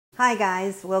Hi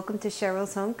guys, welcome to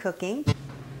Cheryl's Home Cooking.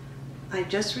 I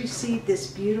just received this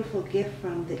beautiful gift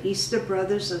from the Easter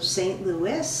Brothers of St.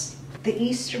 Louis. The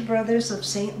Easter Brothers of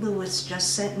St. Louis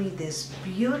just sent me this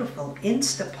beautiful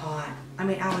Instapot. I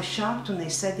mean, I was shocked when they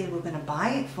said they were going to buy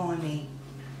it for me.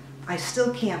 I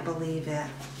still can't believe it.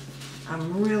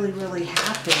 I'm really, really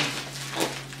happy.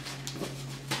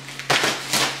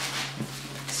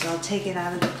 So I'll take it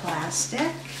out of the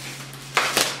plastic.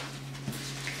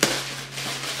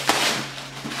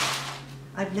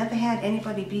 I've never had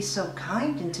anybody be so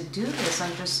kind and to do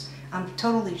this. I'm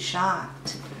totally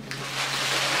shocked.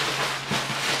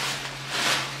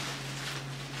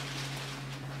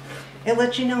 It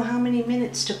lets you know how many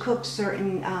minutes to cook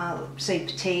certain, say,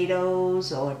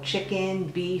 potatoes or chicken,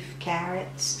 beef,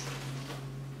 carrots.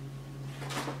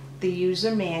 The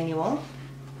user manual.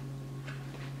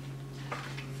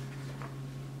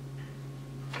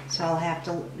 So I'll have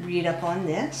to read up on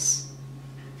this.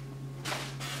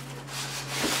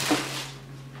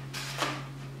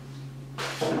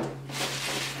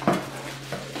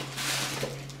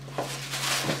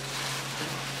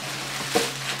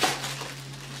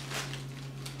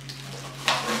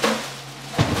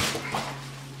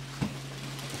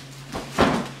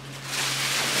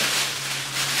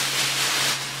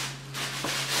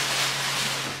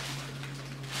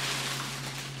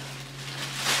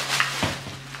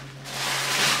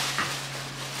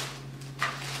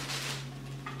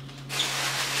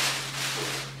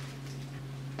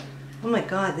 Oh my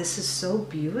God, this is so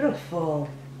beautiful.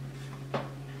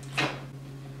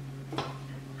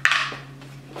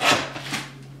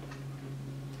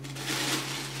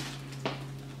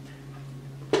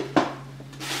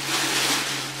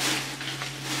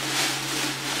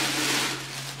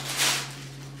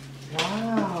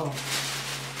 Wow.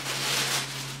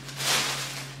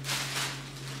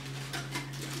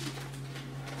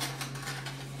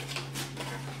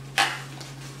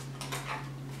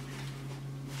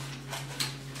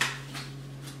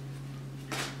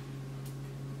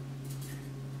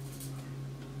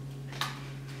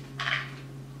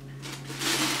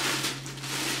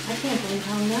 I can't believe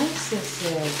how nice this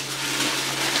is.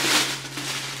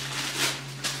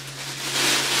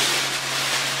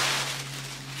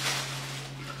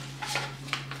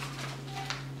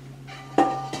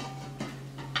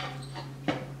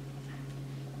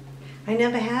 I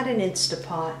never had an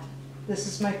Instapot. This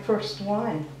is my first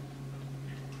one.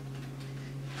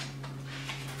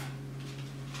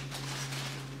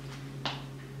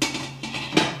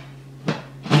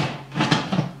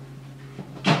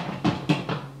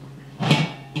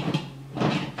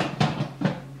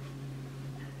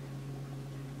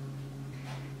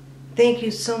 Thank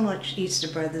you so much, Easter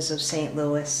Brothers of St.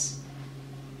 Louis.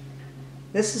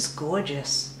 This is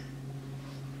gorgeous.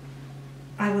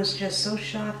 I was just so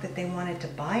shocked that they wanted to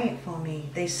buy it for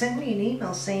me. They sent me an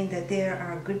email saying that there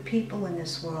are good people in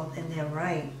this world, and they're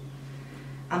right.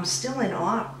 I'm still in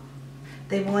awe.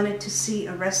 They wanted to see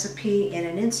a recipe in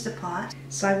an Instapot.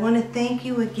 So I want to thank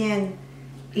you again,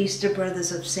 Easter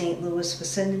Brothers of St. Louis, for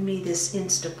sending me this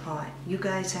Instapot. You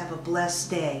guys have a blessed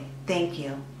day. Thank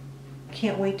you.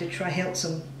 Can't wait to try out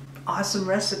some awesome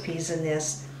recipes in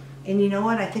this. And you know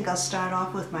what? I think I'll start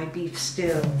off with my beef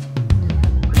stew.